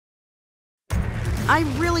I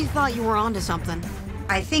really thought you were onto something.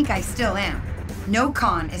 I think I still am. No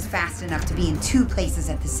con is fast enough to be in two places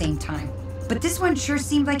at the same time. But this one sure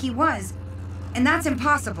seemed like he was. And that's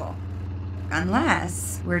impossible.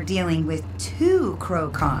 Unless we're dealing with two Crow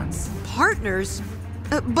Cons. Partners?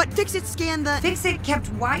 But Fix-It scanned the... Fix-It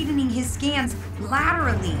kept widening his scans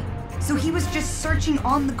laterally. So he was just searching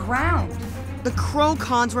on the ground. The Crow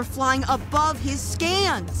Cons were flying above his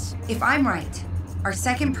scans. If I'm right, our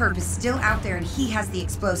second perp is still out there and he has the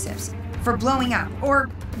explosives. For blowing up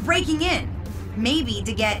or breaking in. Maybe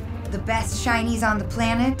to get the best shinies on the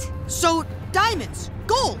planet. So, diamonds,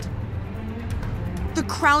 gold. The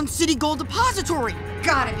Crown City Gold Depository.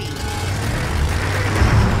 Gotta be.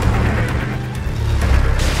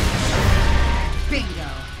 Bingo.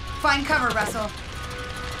 Find cover, Russell.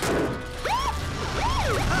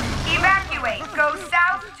 Evacuate. Go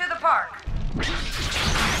south to the park.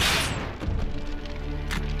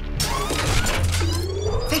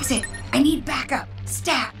 Fix it. I need backup.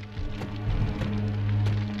 Stat.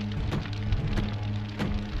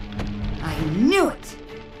 I knew it.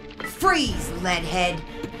 Freeze, Leadhead.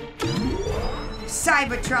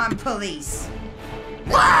 Cybertron Police.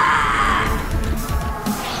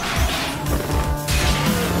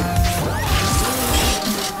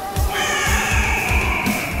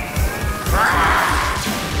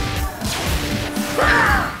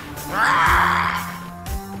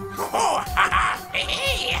 Oh,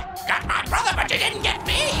 got my brother, but you didn't get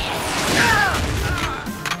me.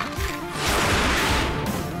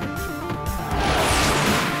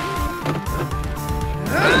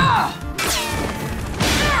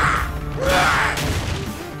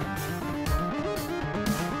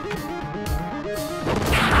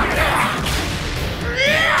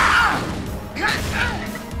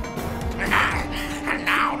 And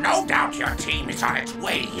now, no doubt your team is on its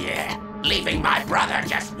way here, leaving my brother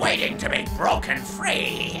just waiting to be broken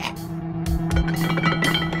free.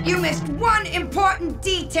 You missed one important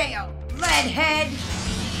detail, Leadhead.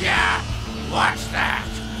 Yeah, what's that?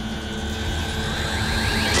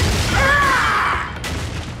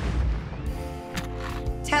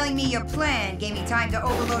 Telling me your plan gave me time to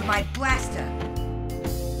overload my blaster.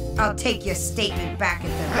 I'll take your statement back at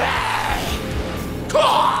the...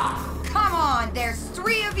 Come on, there's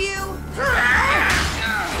three of you!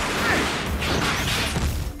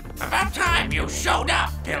 About time you showed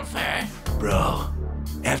up, Pilfer. Bro,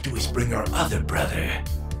 after we spring our other brother,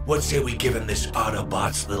 what say we give him this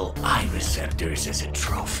Autobot's little eye receptors as a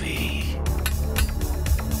trophy?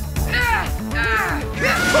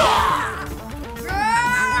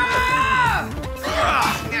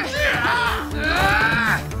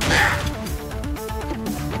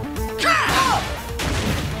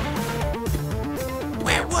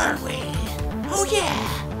 Where were we? Oh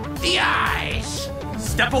yeah, the eyes.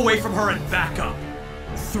 Step away from her and back up.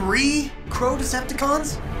 3 Crow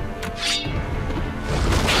Decepticons?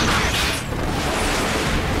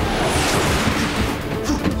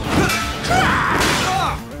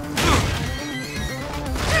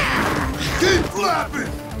 Keep flapping!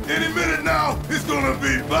 Any minute now, it's gonna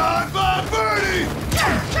be bye-bye Birdie!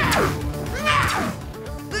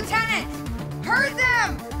 Lieutenant! Herd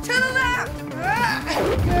them! To the left!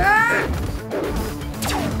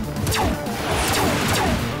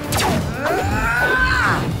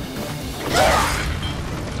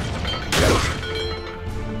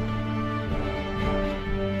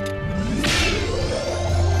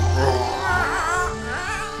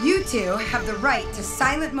 You two have the right to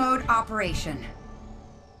silent mode operation.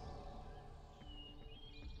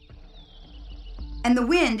 And the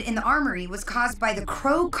wind in the armory was caused by the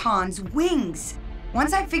Crow Con's wings.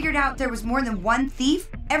 Once I figured out there was more than one thief,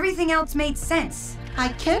 everything else made sense. I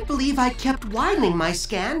can't believe I kept widening my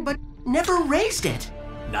scan, but never raised it.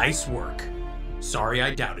 Nice work. Sorry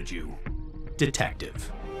I doubted you.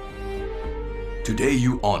 Detective. Today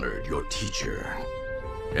you honored your teacher,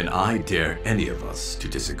 and I dare any of us to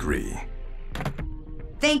disagree.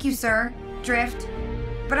 Thank you, sir, Drift.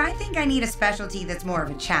 But I think I need a specialty that's more of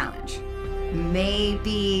a challenge.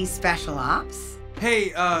 Maybe special ops?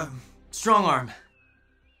 Hey, strong arm.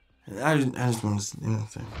 I just want to,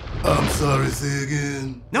 say. I'm sorry, say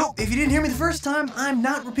again. No, if you didn't hear me the first time, I'm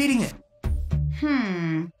not repeating it.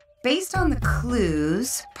 Based on the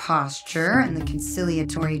clues, posture, and the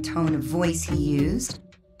conciliatory tone of voice he used,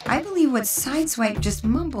 I believe what Sideswipe just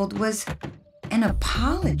mumbled was an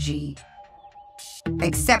apology.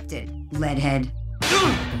 Accepted, Leadhead.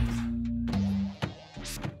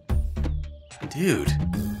 Dude,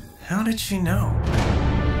 how did she know?